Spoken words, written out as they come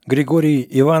Григорий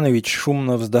Иванович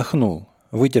шумно вздохнул,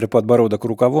 вытер подбородок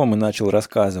рукавом и начал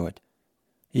рассказывать.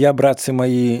 «Я, братцы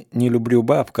мои, не люблю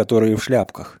баб, которые в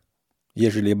шляпках.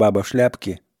 Ежели баба в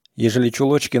шляпке, ежели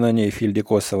чулочки на ней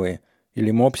фильдекосовые,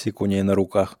 или мопсик у ней на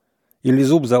руках, или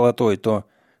зуб золотой, то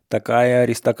такая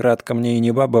аристократка мне и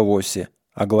не баба вовсе,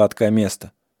 а гладкое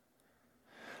место.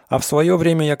 А в свое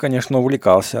время я, конечно,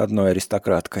 увлекался одной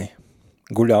аристократкой.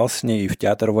 Гулял с ней и в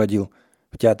театр водил.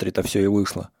 В театре-то все и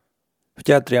вышло. В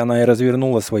театре она и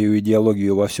развернула свою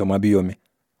идеологию во всем объеме.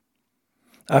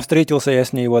 А встретился я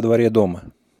с ней во дворе дома.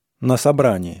 На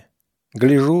собрании.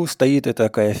 Гляжу, стоит и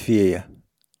такая фея.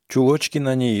 Чулочки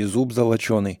на ней и зуб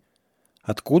золоченый.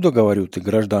 «Откуда, говорю, ты,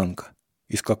 гражданка?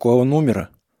 Из какого номера?»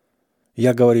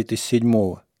 Я, говорит, из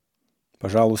 7-го.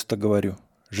 «Пожалуйста, говорю,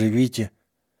 живите».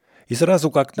 И сразу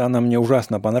как-то она мне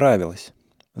ужасно понравилась.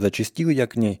 Зачастил я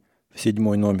к ней в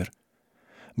 7-й номер.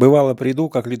 Бывало, приду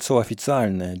как лицо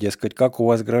официальное, дескать, как у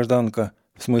вас, гражданка,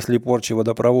 в смысле порчи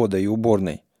водопровода и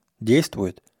уборной.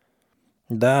 Действует?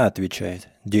 Да, отвечает,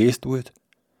 действует.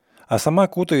 А сама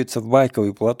кутается в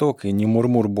байковый платок и не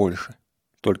мурмур больше.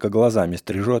 Только глазами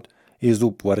стрижет и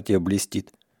зуб во рте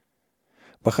блестит.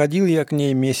 Походил я к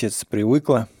ней месяц,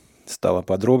 привыкла, стала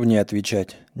подробнее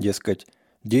отвечать, дескать,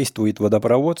 действует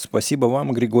водопровод, спасибо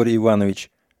вам, Григорий Иванович.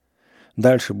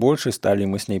 Дальше больше стали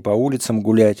мы с ней по улицам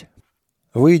гулять.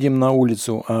 Выйдем на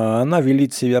улицу, а она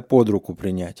велит себя под руку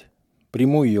принять.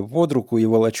 Приму ее под руку и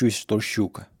волочусь, что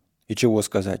щука. И чего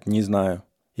сказать, не знаю.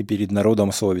 И перед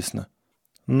народом совестно.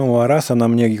 Ну, а раз она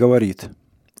мне говорит,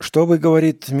 что вы,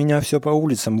 говорит, меня все по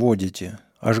улицам водите,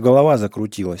 аж голова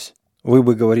закрутилась. Вы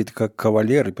бы, говорит, как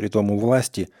кавалер, и притом у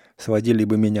власти, сводили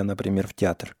бы меня, например, в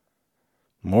театр.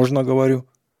 Можно, говорю.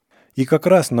 И как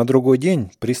раз на другой день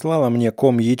прислала мне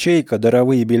ком-ячейка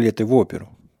даровые билеты в оперу.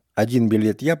 Один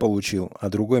билет я получил, а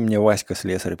другой мне Васька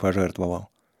слесарь пожертвовал.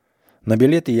 На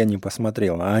билеты я не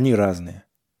посмотрел, а они разные.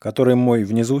 Который мой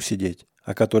внизу сидеть,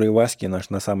 а который Васьки наш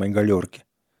на самой галерке.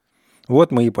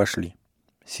 Вот мы и пошли.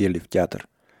 Сели в театр.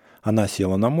 Она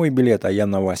села на мой билет, а я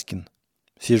на Васькин.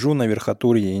 Сижу на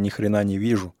верхотурье и ни хрена не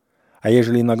вижу. А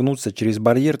ежели нагнуться через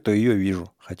барьер, то ее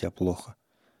вижу, хотя плохо.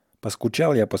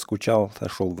 Поскучал,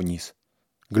 сошел вниз.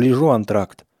 Гляжу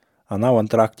антракт. Она в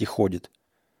антракте ходит.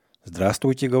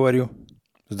 «Здравствуйте», говорю.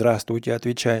 «Здравствуйте»,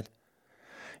 отвечает.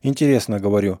 «Интересно»,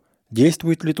 говорю,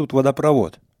 действует ли тут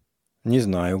водопровод? «Не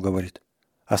знаю», говорит.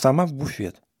 А сама в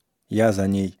буфет. Я за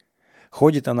ней.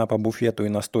 Ходит она по буфету и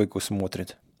на стойку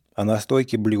смотрит. А на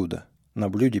стойке блюдо. На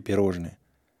блюде пирожные.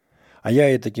 А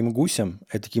я этаким гусем,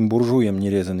 этаким буржуем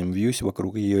нерезанным вьюсь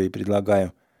вокруг ее и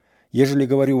предлагаю. Ежели,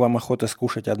 говорю, вам охота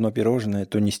скушать одно пирожное,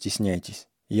 то не стесняйтесь.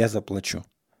 Я заплачу.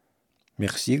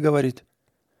 «Мерси», говорит.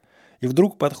 И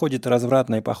вдруг подходит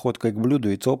развратной походкой к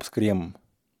блюду и цоп с кремом.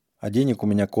 А денег у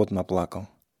меня кот наплакал.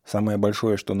 Самое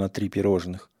большое, что на 3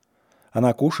 пирожных.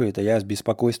 Она кушает, а я с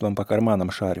беспокойством по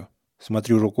карманам шарю.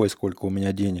 Смотрю рукой, сколько у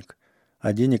меня денег.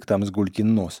 А денег там с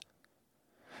гулькин нос.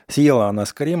 Съела она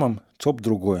с кремом, цоп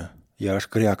другое. Я аж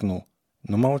крякнул.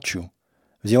 Но молчу.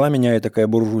 Взяла меня и такая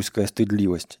буржуйская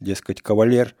стыдливость. Дескать,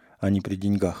 кавалер, а не при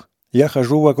деньгах. Я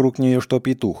хожу вокруг нее, что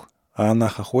петух. А она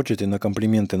хохочет и на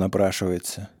комплименты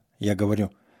напрашивается. Я говорю,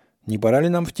 не пора ли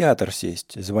нам в театр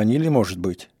сесть? Звонили, может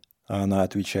быть? А она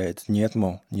отвечает, нет,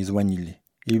 мол, не звонили.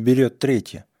 И берет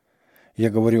 3. Я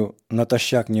говорю,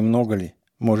 натощак немного ли?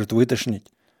 Может,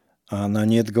 вытошнить? А она,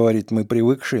 нет, говорит, мы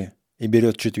привыкшие. И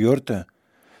берет 4.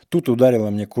 Тут ударила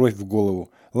мне кровь в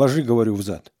голову. Ложи, говорю,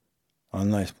 взад.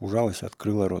 Она испужалась,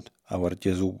 открыла рот, а во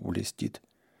рте зуб блестит.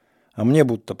 А мне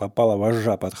будто попала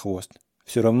вожжа под хвост.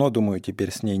 Все равно, думаю,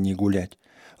 теперь с ней не гулять.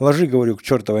 Ложи, говорю, к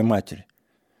чертовой матери.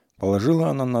 Положила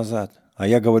она назад, а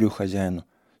я говорю хозяину,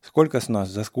 сколько с нас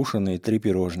за скушенные 3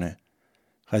 пирожные.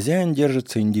 Хозяин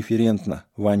держится индифферентно,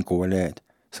 Ваньку валяет.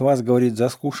 С вас, говорит, за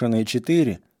скушенные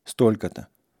 4, столько-то.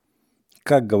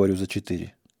 Как, говорю, за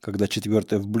 4, когда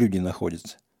 4 в блюде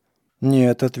находится?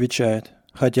 Нет, отвечает,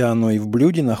 хотя оно и в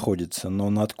блюде находится,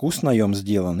 но надкус наем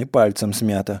сделан и пальцем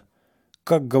смято.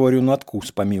 Как, говорю,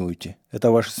 надкус, помилуйте, это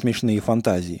ваши смешные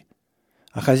фантазии.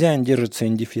 А хозяин держится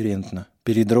индифферентно,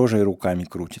 перед рожей руками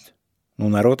крутит. Ну,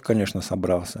 народ, конечно,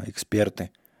 собрался,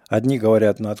 эксперты. Одни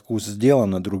говорят, надкус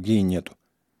сделано, другие нету.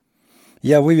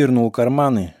 Я вывернул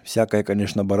карманы, всякое,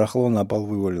 конечно, барахло на пол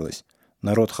вывалилось.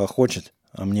 Народ хохочет,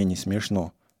 а мне не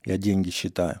смешно, я деньги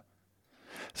считаю.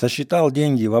 Сосчитал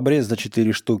деньги в обрез за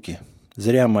 4 штуки.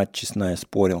 Зря, мать честная,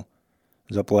 спорил.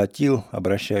 Заплатил,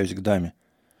 обращаюсь к даме.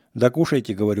 Да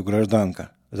кушайте, говорю,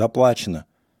 гражданка, заплачено.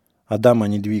 А дама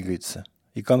не двигается.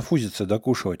 И конфузится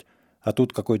докушивать. А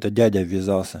тут какой-то дядя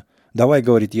ввязался. Давай,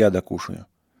 говорит, я докушаю.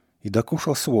 И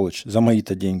докушал, сволочь, за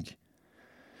мои-то деньги.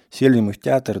 Сели мы в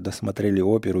театр, досмотрели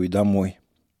оперу и домой.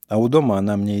 А у дома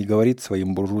она мне и говорит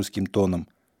своим буржуйским тоном: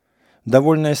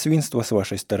 «Довольное свинство с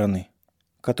вашей стороны,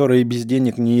 которые без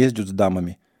денег не ездят с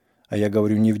дамами». А я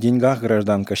говорю: «Не в деньгах,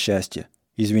 гражданка, счастье.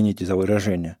 Извините за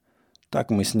выражение». Так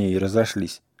мы с ней и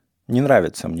разошлись. Не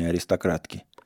нравятся мне аристократки.